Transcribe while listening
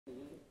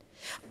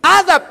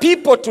Other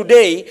people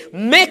today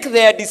make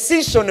their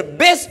decision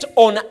based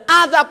on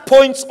other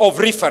points of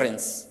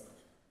reference.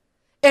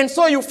 And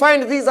so you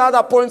find these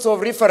other points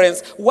of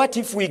reference. What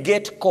if we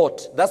get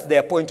caught? That's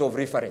their point of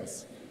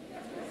reference.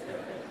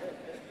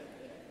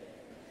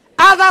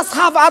 Others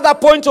have other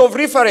point of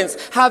reference.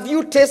 Have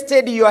you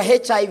tested your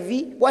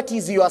HIV? What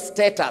is your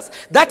status?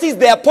 That is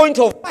their point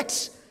of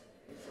what?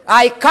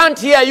 I can't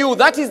hear you.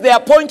 That is their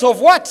point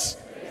of what?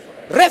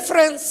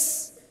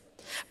 Reference.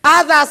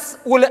 Others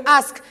will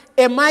ask,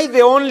 am I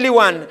the only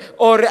one,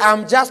 or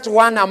I'm just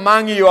one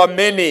among your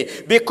many?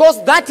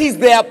 Because that is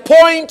their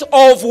point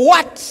of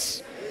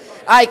what?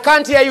 I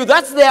can't hear you.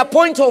 That's their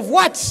point of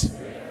what?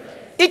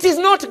 It is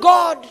not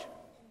God.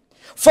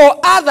 For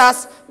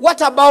others, what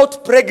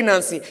about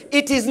pregnancy?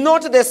 It is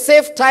not the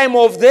safe time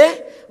of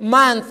the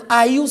month.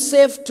 Are you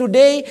safe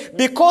today?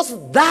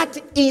 Because that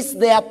is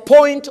their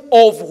point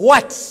of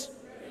what?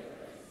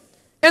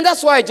 And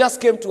that's why I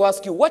just came to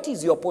ask you, what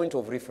is your point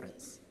of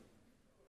reference?